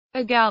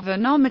A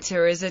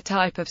galvanometer is a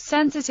type of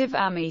sensitive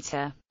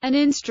ammeter, an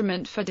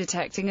instrument for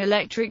detecting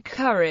electric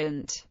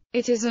current.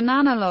 It is an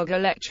analog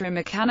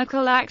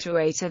electromechanical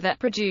actuator that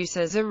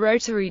produces a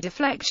rotary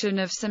deflection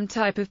of some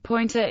type of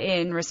pointer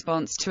in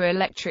response to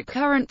electric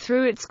current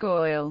through its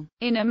coil.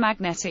 In a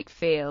magnetic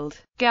field,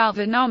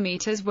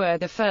 galvanometers were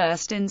the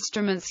first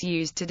instruments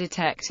used to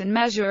detect and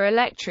measure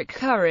electric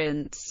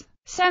currents.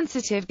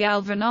 Sensitive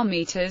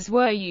galvanometers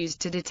were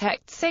used to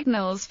detect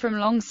signals from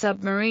long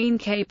submarine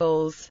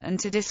cables, and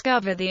to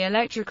discover the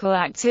electrical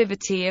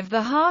activity of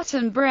the heart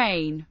and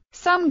brain.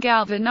 Some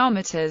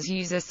galvanometers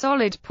use a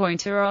solid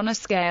pointer on a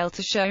scale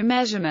to show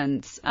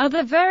measurements.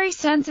 Other very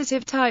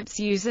sensitive types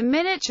use a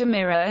miniature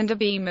mirror and a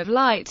beam of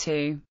light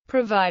to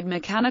provide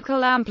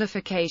mechanical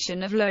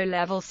amplification of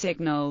low-level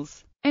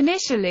signals.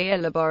 Initially a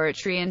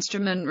laboratory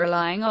instrument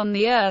relying on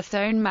the Earth's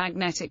own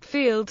magnetic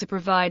field to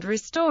provide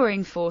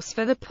restoring force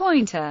for the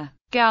pointer,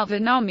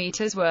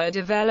 galvanometers were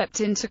developed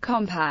into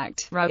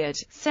compact, rugged,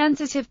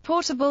 sensitive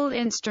portable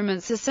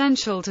instruments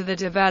essential to the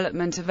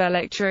development of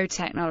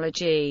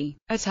electrotechnology.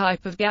 A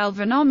type of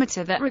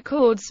galvanometer that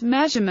records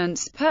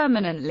measurements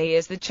permanently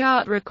is the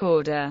chart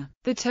recorder.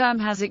 The term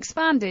has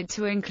expanded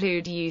to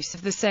include use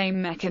of the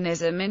same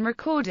mechanism in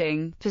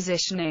recording,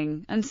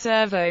 positioning, and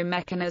servo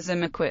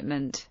mechanism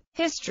equipment.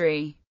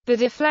 History. The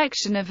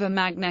deflection of a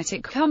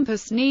magnetic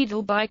compass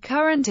needle by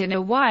current in a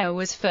wire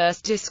was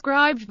first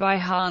described by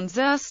Hans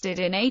Ørsted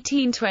in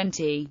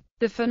 1820.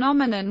 The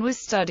phenomenon was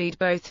studied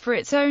both for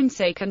its own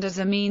sake and as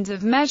a means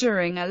of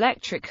measuring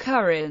electric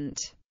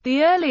current.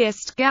 The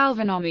earliest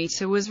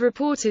galvanometer was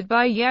reported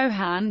by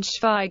Johann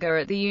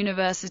Schweiger at the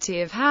University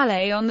of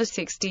Halle on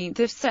 16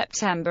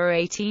 September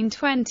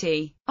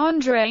 1820.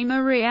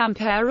 André-Marie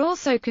Ampère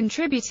also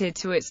contributed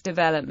to its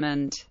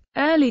development.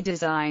 Early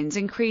designs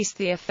increased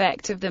the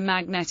effect of the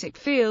magnetic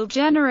field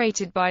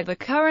generated by the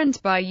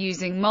current by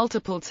using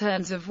multiple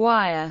turns of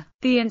wire.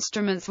 The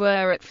instruments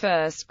were at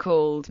first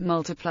called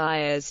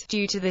multipliers,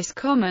 due to this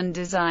common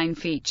design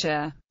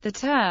feature. The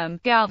term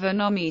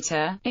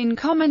galvanometer, in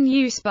common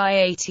use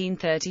by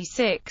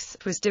 1836,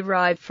 was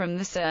derived from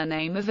the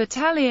surname of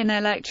Italian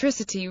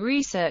electricity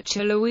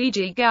researcher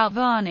Luigi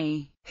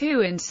Galvani,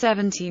 who in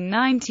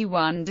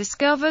 1791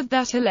 discovered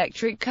that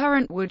electric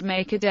current would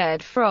make a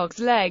dead frog's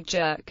leg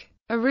jerk.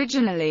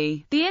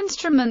 Originally, the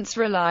instruments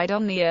relied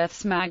on the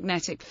Earth's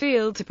magnetic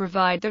field to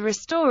provide the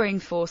restoring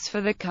force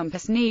for the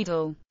compass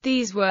needle.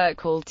 These were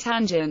called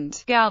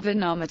tangent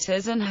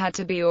galvanometers and had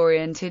to be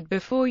oriented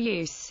before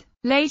use.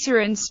 Later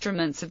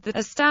instruments of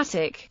the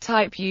static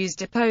type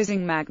used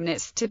opposing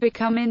magnets to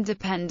become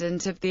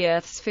independent of the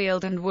Earth's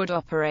field and would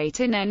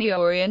operate in any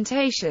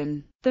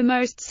orientation. The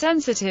most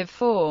sensitive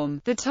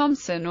form, the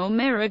Thomson or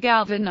mirror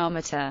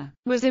galvanometer,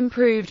 was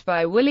improved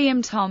by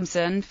William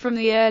Thomson from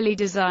the early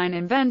design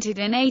invented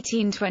in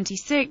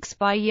 1826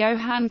 by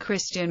Johann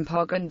Christian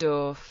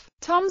Poggendorff.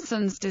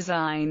 Thomson's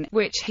design,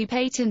 which he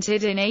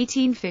patented in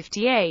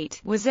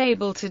 1858, was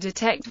able to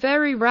detect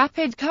very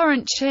rapid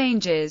current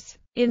changes.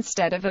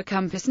 Instead of a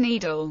compass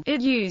needle,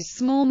 it used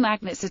small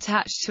magnets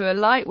attached to a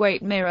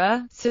lightweight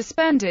mirror,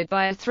 suspended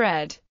by a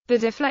thread. The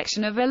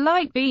deflection of a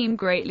light beam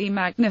greatly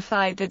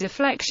magnified the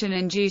deflection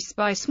induced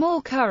by small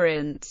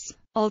currents.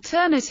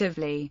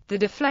 Alternatively, the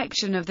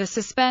deflection of the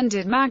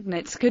suspended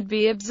magnets could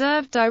be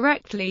observed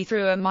directly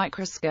through a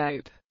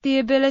microscope. The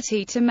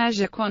ability to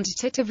measure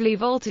quantitatively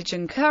voltage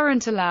and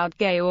current allowed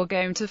Georg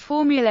Ohm to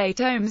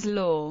formulate Ohm's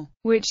law,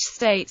 which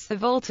states the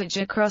voltage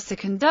across a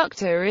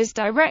conductor is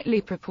directly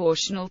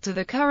proportional to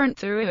the current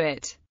through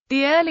it.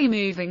 The early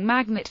moving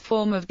magnet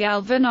form of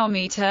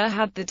galvanometer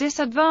had the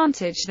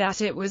disadvantage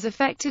that it was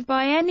affected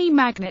by any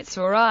magnets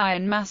or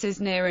iron masses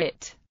near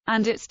it,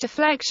 and its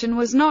deflection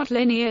was not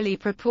linearly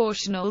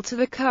proportional to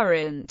the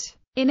current.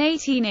 In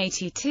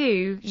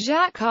 1882,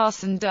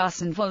 Jacques-Arsène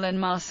d'Arsenval and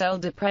Marcel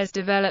Duprez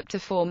developed a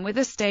form with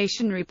a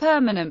stationary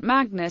permanent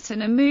magnet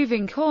and a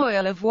moving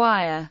coil of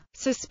wire,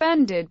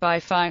 suspended by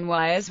fine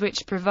wires,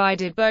 which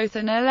provided both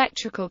an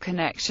electrical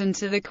connection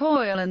to the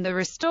coil and the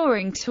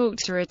restoring torque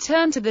to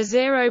return to the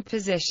zero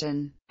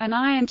position. An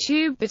iron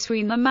tube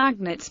between the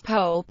magnet's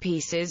pole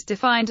pieces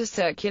defined a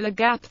circular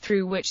gap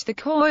through which the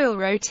coil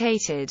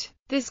rotated.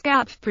 This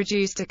gap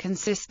produced a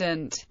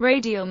consistent,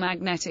 radial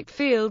magnetic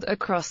field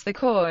across the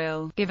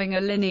coil, giving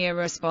a linear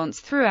response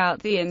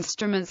throughout the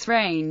instrument's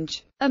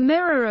range. A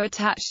mirror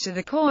attached to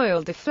the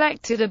coil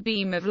deflected a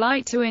beam of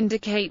light to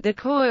indicate the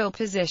coil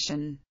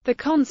position. The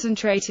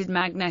concentrated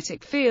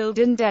magnetic field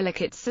and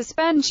delicate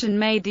suspension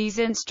made these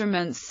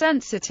instruments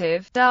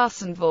sensitive.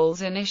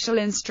 D'Arsenval's initial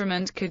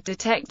instrument could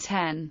detect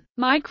 10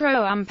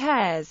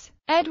 microamperes.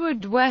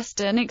 Edward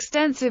Weston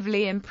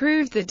extensively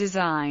improved the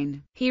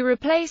design. He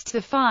replaced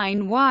the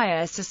fine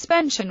wire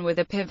suspension with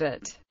a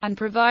pivot, and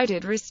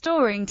provided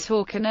restoring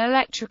torque and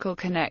electrical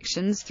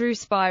connections through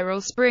spiral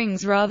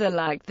springs rather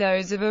like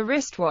those of a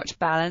wristwatch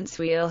balance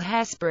wheel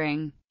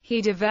hairspring.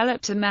 He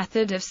developed a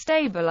method of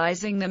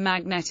stabilizing the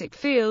magnetic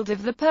field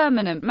of the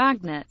permanent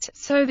magnet,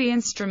 so the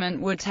instrument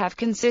would have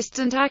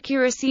consistent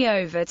accuracy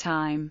over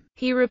time.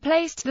 He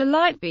replaced the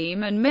light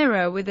beam and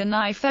mirror with a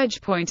knife-edge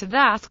pointer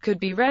that could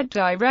be read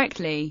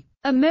directly.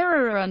 A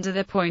mirror under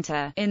the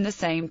pointer, in the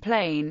same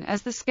plane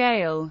as the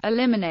scale,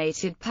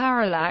 eliminated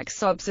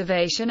parallax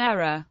observation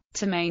error.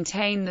 To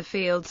maintain the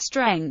field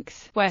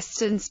strength,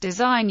 Weston's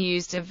design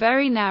used a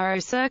very narrow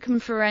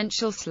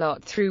circumferential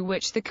slot through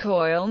which the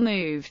coil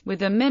moved,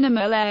 with a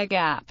minimal air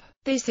gap.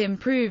 This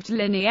improved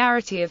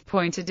linearity of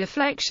pointer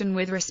deflection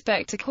with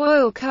respect to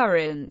coil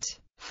current.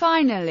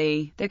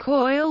 Finally, the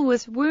coil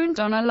was wound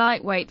on a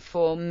lightweight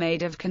form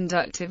made of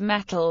conductive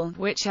metal,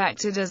 which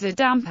acted as a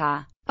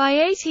damper. By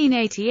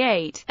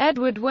 1888,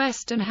 Edward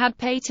Weston had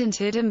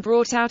patented and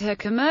brought out a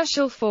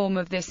commercial form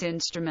of this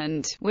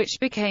instrument, which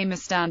became a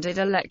standard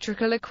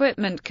electrical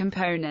equipment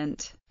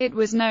component. It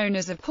was known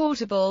as a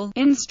portable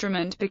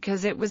instrument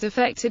because it was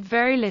affected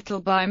very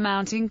little by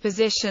mounting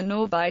position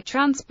or by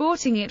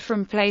transporting it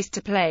from place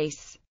to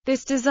place.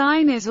 This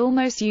design is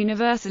almost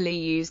universally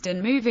used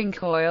in moving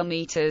coil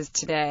meters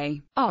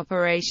today.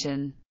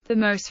 Operation. The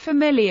most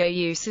familiar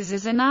use is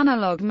as an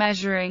analog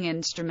measuring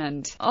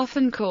instrument,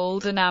 often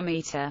called an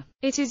ammeter.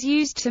 It is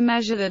used to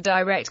measure the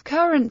direct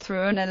current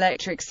through an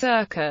electric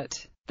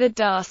circuit. The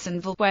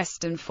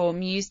D'Arsonval-Weston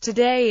form used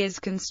today is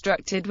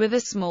constructed with a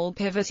small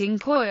pivoting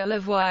coil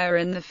of wire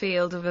in the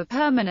field of a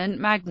permanent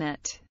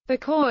magnet. The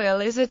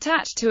coil is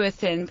attached to a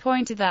thin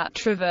pointer that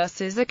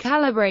traverses a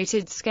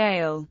calibrated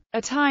scale.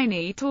 A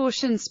tiny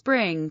torsion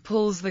spring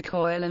pulls the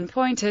coil and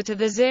pointer to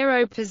the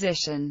zero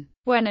position.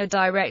 When a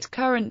direct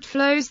current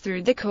flows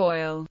through the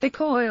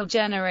coil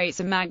generates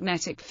a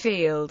magnetic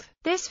field.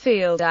 This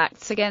field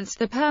acts against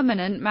the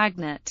permanent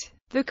magnet.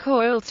 The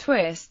coil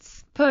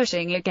twists,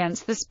 pushing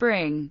against the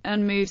spring,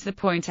 and moves the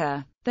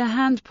pointer. The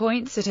hand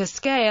points at a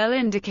scale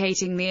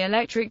indicating the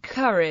electric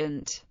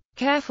current.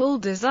 Careful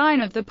design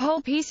of the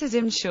pole pieces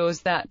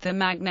ensures that the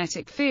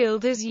magnetic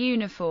field is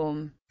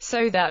uniform,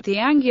 so that the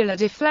angular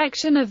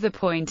deflection of the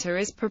pointer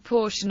is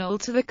proportional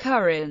to the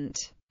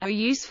current. A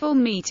useful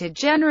meter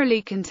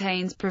generally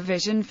contains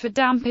provision for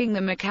damping the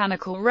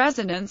mechanical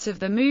resonance of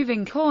the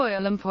moving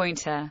coil and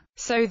pointer,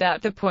 so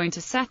that the pointer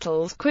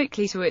settles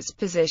quickly to its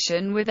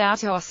position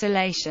without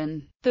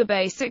oscillation. The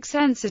basic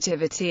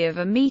sensitivity of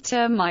a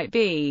meter might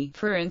be,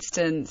 for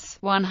instance,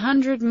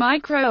 100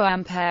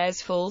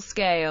 microamperes full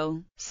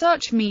scale.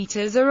 Such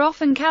meters are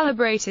often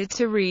calibrated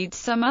to read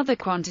some other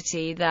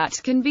quantity that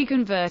can be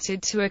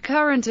converted to a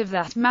current of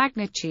that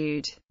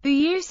magnitude. The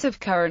use of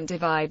current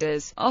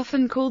dividers,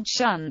 often called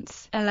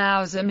shunts,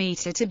 allows a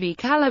meter to be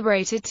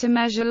calibrated to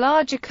measure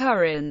larger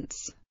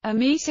currents. A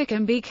meter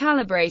can be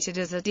calibrated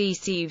as a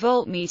DC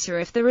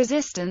voltmeter if the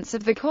resistance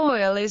of the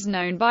coil is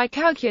known by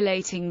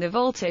calculating the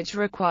voltage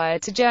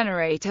required to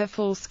generate a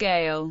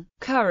full-scale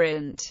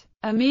current.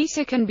 A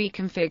meter can be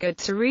configured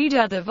to read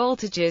other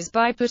voltages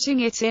by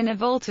putting it in a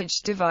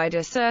voltage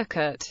divider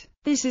circuit.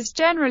 This is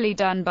generally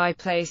done by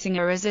placing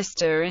a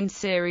resistor in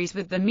series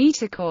with the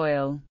meter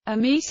coil. A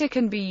meter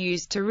can be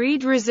used to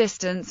read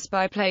resistance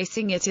by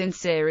placing it in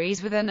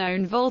series with a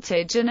known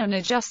voltage and an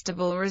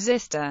adjustable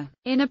resistor.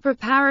 In a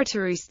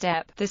preparatory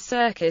step, the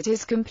circuit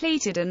is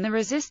completed and the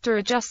resistor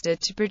adjusted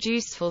to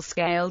produce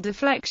full-scale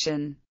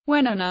deflection.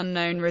 When an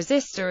unknown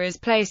resistor is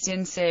placed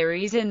in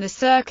series in the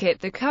circuit,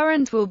 the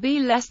current will be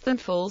less than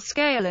full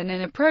scale and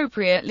an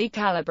appropriately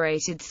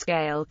calibrated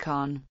scale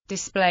can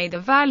display the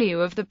value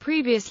of the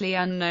previously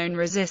unknown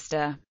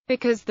resistor.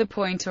 Because the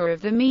pointer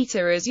of the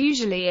meter is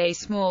usually a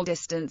small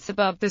distance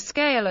above the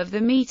scale of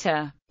the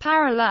meter,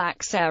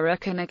 parallax error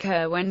can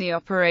occur when the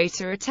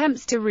operator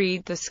attempts to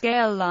read the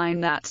scale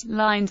line that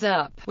lines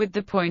up with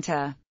the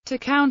pointer. To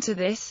counter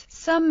this,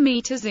 some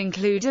meters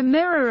include a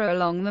mirror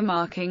along the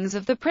markings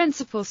of the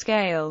principal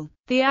scale.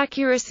 The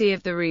accuracy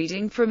of the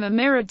reading from a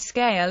mirrored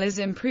scale is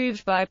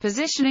improved by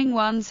positioning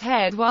one's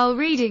head while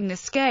reading the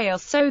scale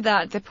so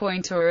that the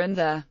pointer and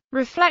the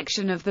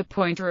reflection of the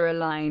pointer are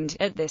aligned.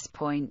 At this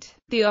point,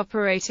 the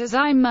operator's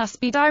eye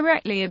must be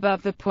directly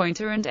above the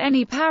pointer and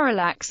any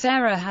parallax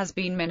error has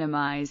been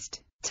minimized.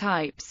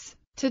 Types.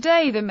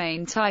 Today the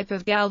main type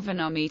of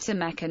galvanometer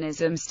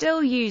mechanism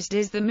still used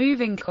is the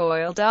moving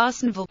coil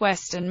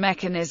D'Arsonval-Weston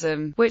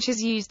mechanism, which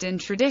is used in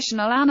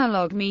traditional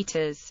analog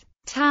meters.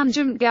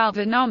 Tangent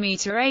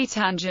galvanometer. A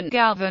tangent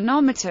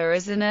galvanometer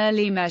is an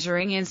early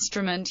measuring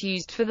instrument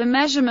used for the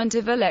measurement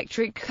of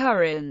electric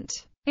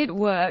current. It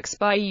works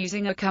by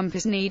using a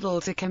compass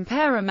needle to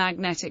compare a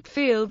magnetic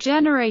field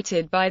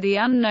generated by the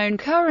unknown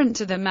current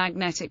to the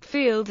magnetic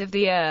field of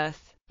the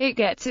Earth. It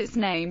gets its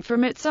name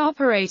from its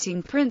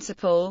operating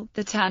principle,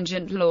 the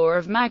tangent law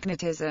of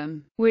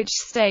magnetism, which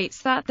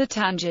states that the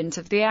tangent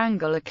of the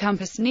angle a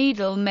compass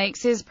needle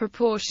makes is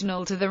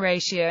proportional to the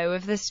ratio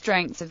of the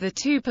strengths of the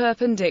two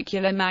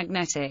perpendicular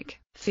magnetic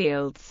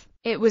fields.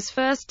 It was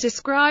first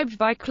described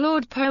by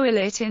Claude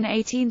Poelet in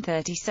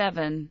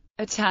 1837.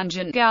 A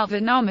tangent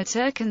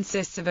galvanometer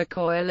consists of a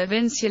coil of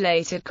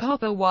insulated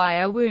copper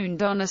wire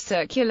wound on a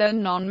circular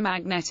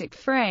non-magnetic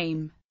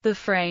frame. The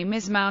frame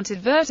is mounted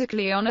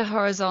vertically on a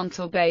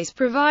horizontal base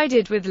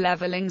provided with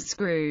leveling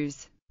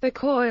screws. The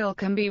coil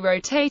can be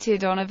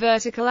rotated on a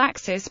vertical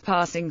axis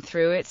passing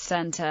through its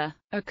center.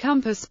 A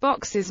compass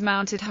box is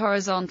mounted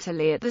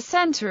horizontally at the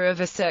center of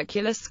a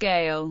circular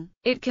scale.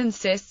 It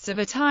consists of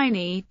a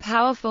tiny,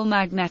 powerful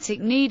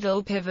magnetic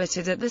needle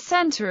pivoted at the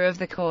center of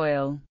the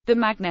coil. The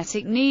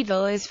magnetic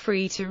needle is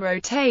free to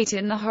rotate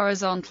in the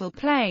horizontal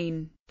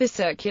plane. The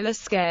circular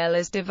scale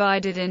is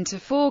divided into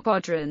 4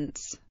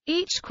 quadrants.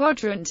 Each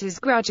quadrant is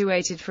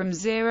graduated from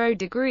 0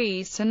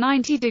 degrees to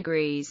 90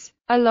 degrees.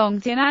 A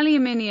long thin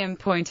aluminium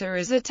pointer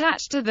is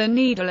attached to the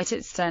needle at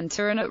its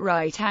center and at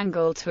right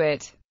angle to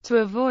it. To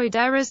avoid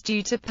errors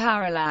due to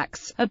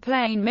parallax, a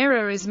plane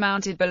mirror is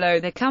mounted below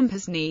the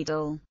compass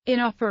needle. In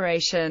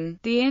operation,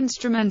 the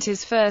instrument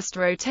is first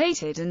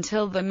rotated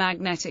until the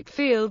magnetic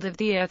field of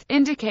the Earth,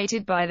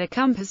 indicated by the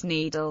compass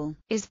needle,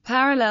 is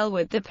parallel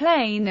with the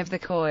plane of the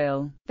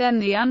coil. Then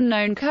the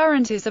unknown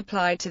current is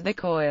applied to the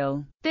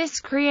coil. This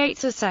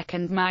creates a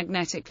second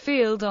magnetic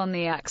field on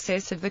the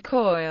axis of the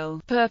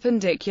coil,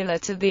 perpendicular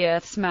to the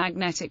Earth's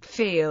magnetic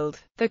field.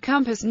 The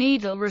compass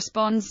needle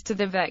responds to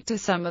the vector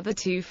sum of the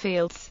two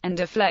fields, and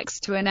deflects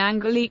to an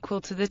angle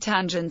equal to the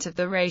tangent of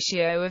the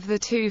ratio of the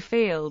two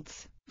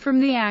fields. From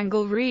the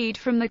angle read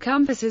from the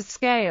compass's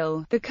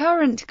scale, the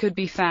current could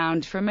be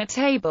found from a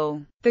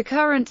table. The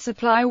current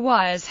supply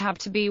wires have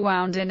to be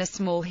wound in a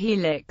small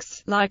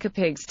helix, like a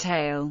pig's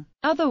tail.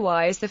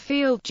 Otherwise the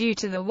field due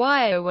to the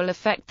wire will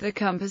affect the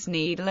compass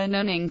needle and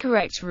an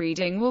incorrect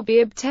reading will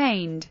be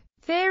obtained.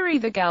 Theory: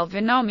 the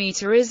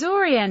galvanometer is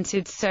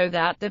oriented so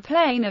that the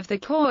plane of the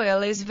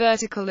coil is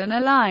vertical and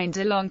aligned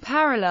along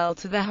parallel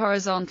to the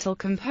horizontal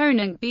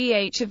component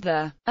BH of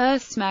the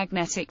Earth's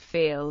magnetic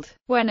field.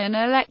 When an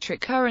electric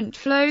current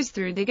flows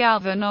through the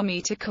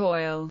galvanometer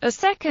coil, a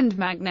second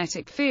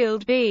magnetic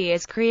field B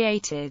is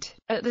created.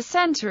 At the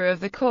center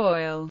of the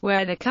coil,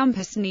 where the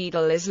compass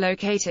needle is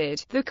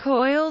located, the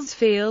coil's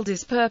field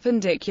is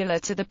perpendicular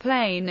to the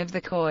plane of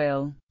the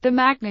coil. The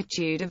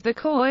magnitude of the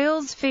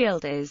coil's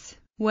field is,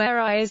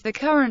 where I is the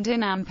current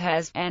in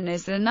amperes, N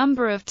is the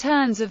number of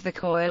turns of the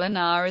coil and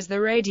R is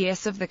the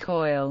radius of the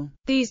coil.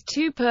 These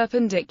two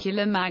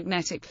perpendicular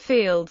magnetic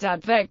fields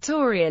add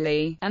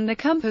vectorially, and the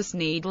compass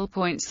needle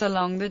points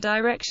along the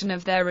direction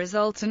of their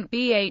resultant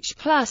BH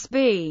plus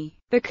B.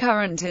 The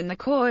current in the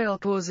coil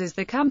causes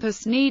the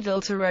compass needle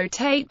to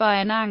rotate by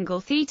an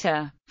angle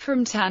theta.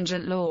 From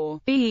tangent law,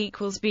 B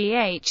equals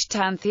BH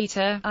tan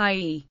theta,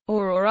 i.e.,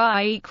 or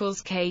I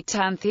equals K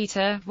tan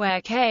theta,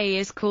 where K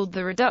is called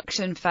the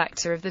reduction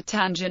factor of the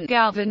tangent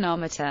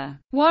galvanometer.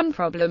 One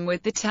problem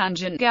with the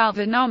tangent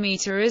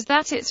galvanometer is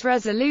that its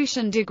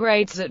resolution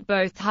degrades at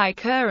both high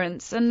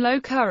currents and low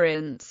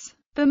currents.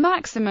 The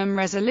maximum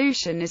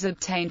resolution is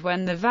obtained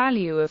when the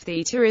value of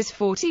theta is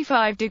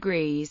 45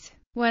 degrees.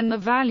 When the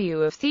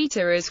value of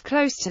theta is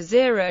close to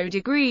 0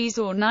 degrees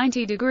or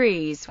 90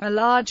 degrees, a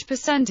large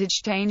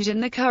percentage change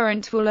in the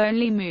current will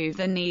only move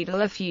the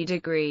needle a few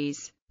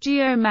degrees.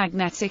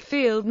 Geomagnetic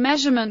field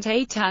measurement: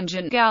 a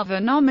tangent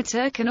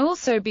galvanometer can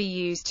also be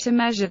used to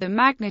measure the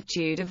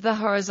magnitude of the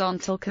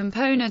horizontal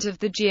component of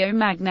the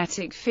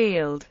geomagnetic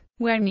field.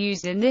 When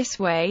used in this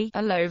way,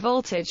 a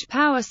low-voltage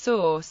power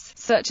source,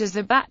 such as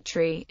a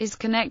battery, is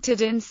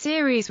connected in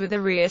series with a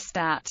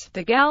rheostat,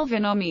 the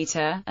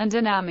galvanometer, and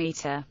an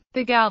ammeter.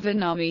 The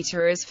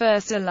galvanometer is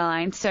first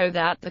aligned so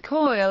that the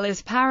coil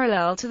is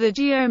parallel to the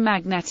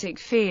geomagnetic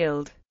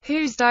field,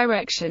 whose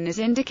direction is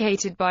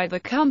indicated by the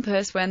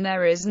compass when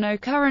there is no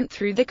current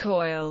through the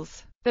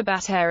coils. The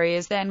battery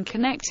is then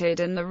connected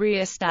and the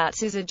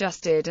rheostat is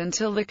adjusted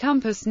until the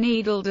compass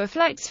needle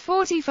deflects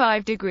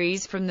 45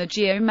 degrees from the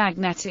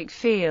geomagnetic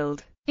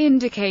field,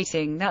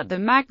 indicating that the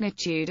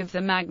magnitude of the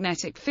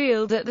magnetic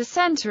field at the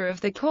center of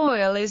the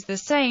coil is the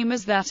same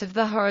as that of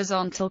the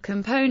horizontal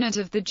component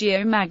of the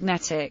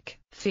geomagnetic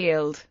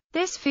field.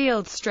 This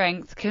field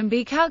strength can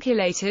be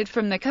calculated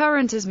from the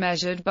current as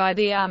measured by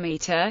the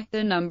ammeter,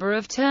 the number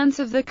of turns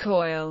of the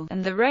coil,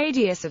 and the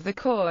radius of the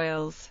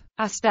coils.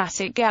 A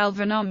static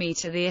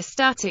galvanometer: the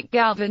static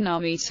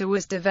galvanometer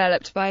was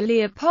developed by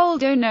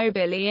Leopoldo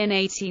Nobili in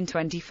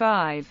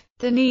 1825.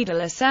 The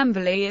needle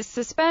assembly is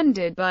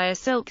suspended by a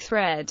silk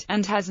thread,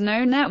 and has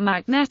no net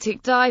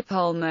magnetic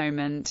dipole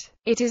moment.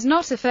 It is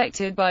not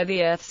affected by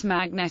the Earth's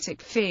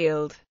magnetic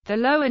field. The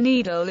lower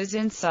needle is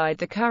inside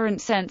the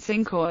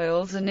current-sensing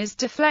coils and is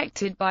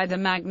deflected by the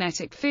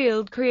magnetic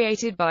field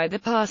created by the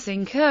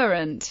passing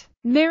current.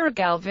 Mirror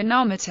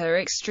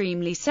galvanometer: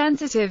 extremely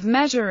sensitive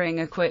measuring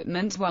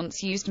equipment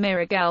once used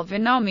mirror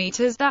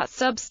galvanometers that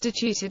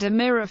substituted a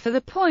mirror for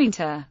the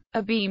pointer.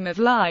 A beam of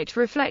light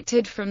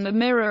reflected from the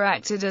mirror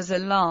acted as a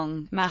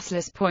long,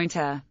 massless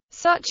pointer.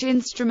 Such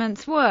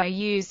instruments were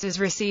used as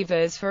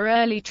receivers for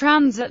early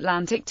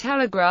transatlantic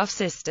telegraph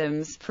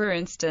systems, for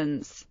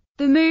instance.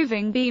 The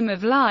moving beam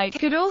of light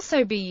could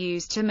also be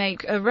used to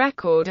make a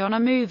record on a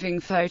moving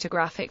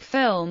photographic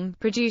film,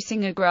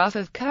 producing a graph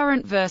of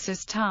current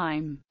versus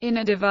time, in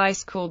a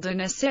device called an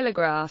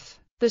oscillograph.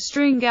 The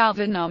string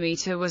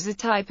galvanometer was a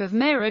type of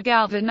mirror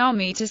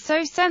galvanometer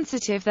so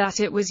sensitive that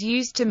it was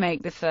used to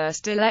make the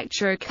first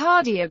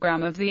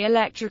electrocardiogram of the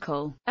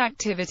electrical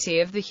activity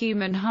of the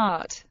human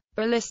heart.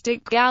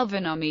 Ballistic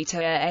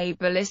galvanometer. A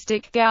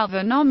ballistic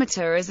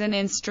galvanometer is an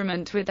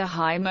instrument with a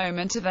high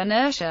moment of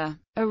inertia,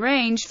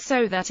 arranged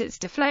so that its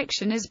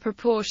deflection is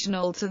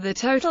proportional to the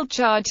total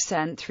charge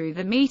sent through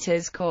the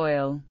meter's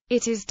coil.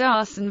 It is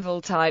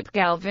D'Arsonval type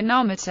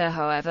galvanometer,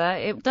 however,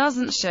 it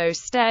doesn't show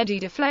steady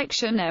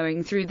deflection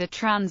owing through the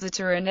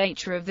transitory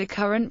nature of the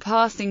current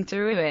passing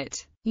through it.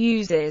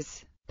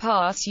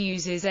 Past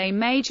uses. A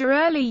major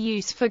early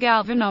use for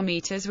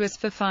galvanometers was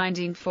for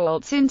finding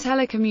faults in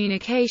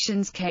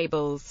telecommunications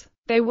cables.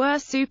 They were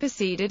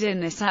superseded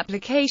in this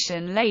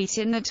application late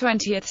in the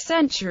 20th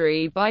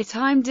century by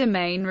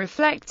time-domain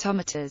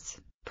reflectometers.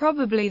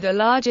 Probably the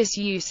largest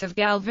use of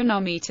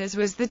galvanometers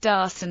was the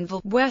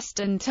D'Arsonval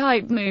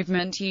Western-type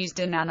movement used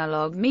in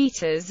analog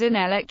meters in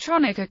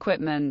electronic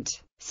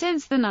equipment.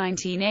 Since the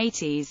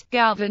 1980s,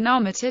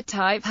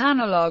 galvanometer-type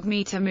analog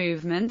meter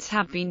movements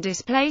have been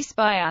displaced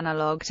by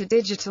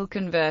analog-to-digital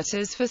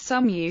converters for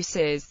some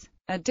uses.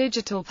 A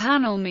digital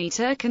panel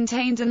meter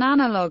contains an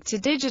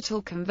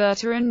analog-to-digital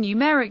converter and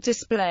numeric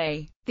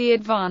display. The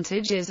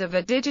advantages of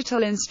a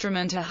digital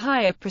instrument are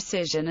higher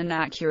precision and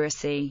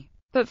accuracy,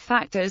 but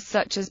factors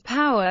such as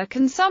power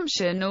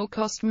consumption or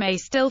cost may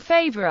still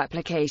favor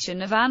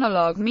application of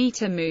analog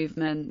meter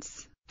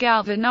movements.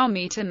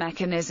 Galvanometer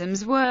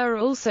mechanisms were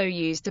also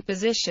used to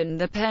position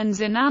the pens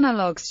in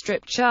analog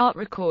strip chart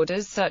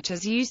recorders such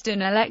as used in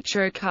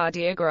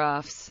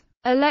electrocardiographs,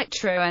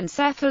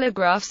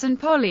 electroencephalographs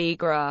and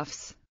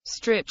polygraphs.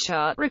 Strip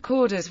chart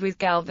recorders with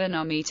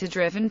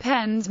galvanometer-driven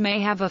pens may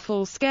have a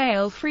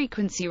full-scale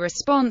frequency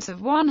response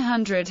of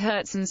 100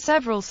 Hz and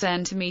several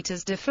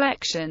centimeters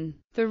deflection.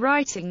 The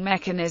writing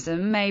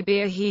mechanism may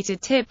be a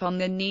heated tip on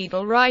the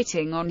needle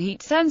writing on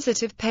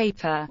heat-sensitive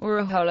paper, or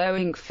a hollow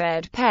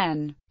ink-fed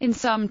pen. In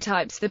some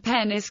types the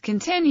pen is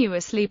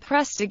continuously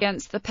pressed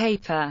against the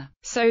paper,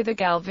 so the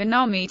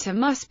galvanometer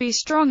must be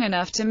strong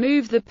enough to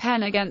move the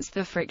pen against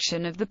the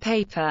friction of the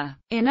paper.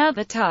 In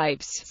other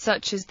types,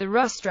 such as the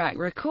Rustrack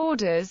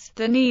recorders,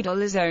 the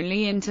needle is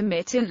only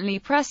intermittently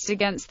pressed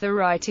against the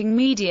writing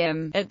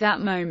medium. At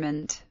that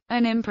moment,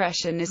 an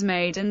impression is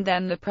made and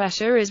then the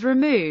pressure is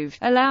removed,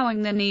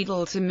 allowing the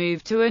needle to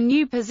move to a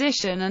new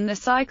position and the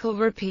cycle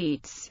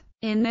repeats.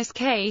 In this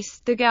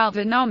case, the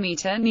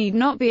galvanometer need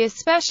not be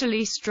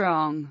especially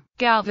strong.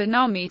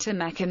 Galvanometer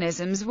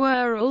mechanisms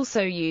were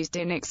also used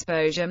in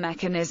exposure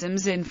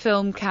mechanisms in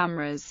film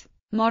cameras.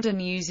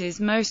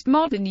 Most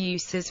modern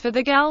uses for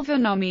the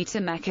galvanometer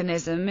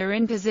mechanism are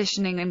in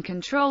positioning and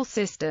control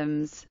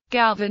systems.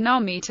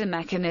 Galvanometer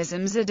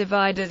mechanisms are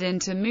divided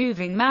into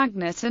moving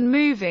magnet and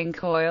moving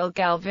coil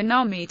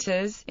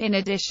galvanometers. In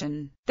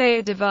addition, they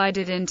are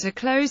divided into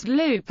closed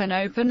loop and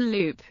open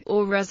loop,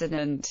 or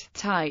resonant,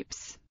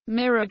 types.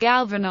 Mirror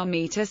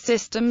galvanometer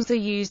systems are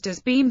used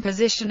as beam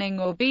positioning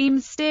or beam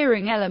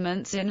steering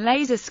elements in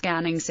laser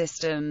scanning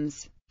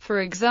systems.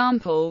 For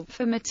example,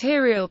 for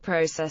material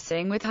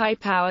processing with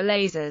high-power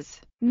lasers.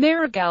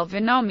 Mirror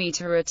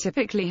galvanometer are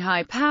typically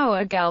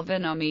high-power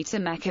galvanometer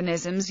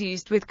mechanisms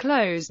used with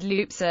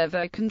closed-loop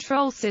servo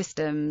control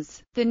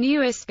systems. The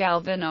newest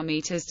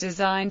galvanometers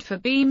designed for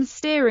beam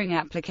steering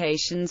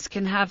applications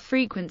can have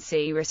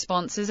frequency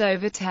responses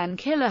over 10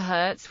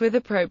 kHz with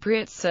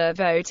appropriate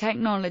servo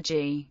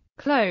technology.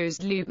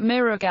 Closed-loop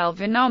mirror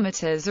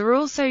galvanometers are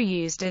also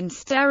used in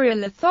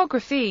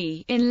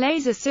stereolithography, in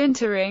laser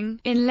sintering,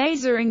 in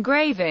laser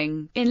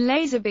engraving, in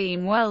laser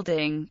beam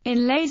welding,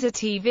 in laser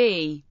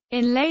TV,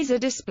 in laser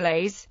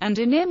displays, and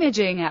in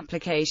imaging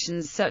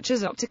applications such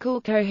as optical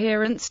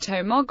coherence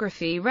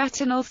tomography,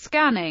 retinal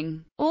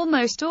scanning.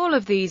 Almost all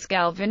of these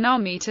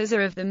galvanometers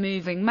are of the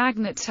moving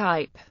magnet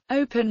type.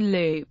 Open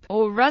loop,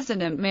 or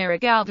resonant mirror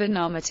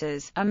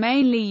galvanometers, are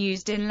mainly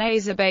used in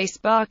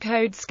laser-based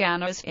barcode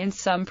scanners, in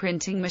some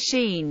printing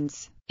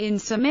machines, in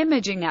some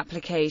imaging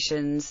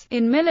applications,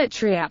 in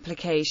military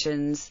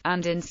applications,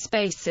 and in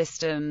space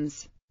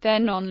systems. Their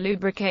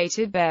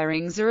non-lubricated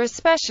bearings are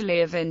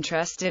especially of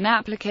interest in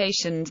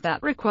applications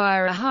that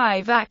require a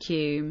high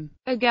vacuum.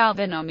 A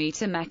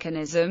galvanometer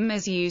mechanism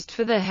is used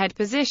for the head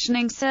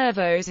positioning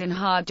servos in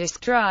hard disk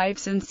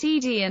drives and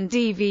CD and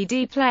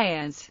DVD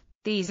players.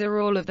 These are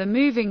all of the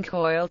moving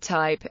coil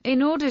type,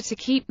 in order to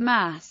keep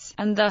mass,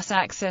 and thus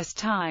access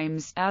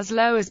times, as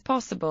low as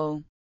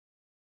possible.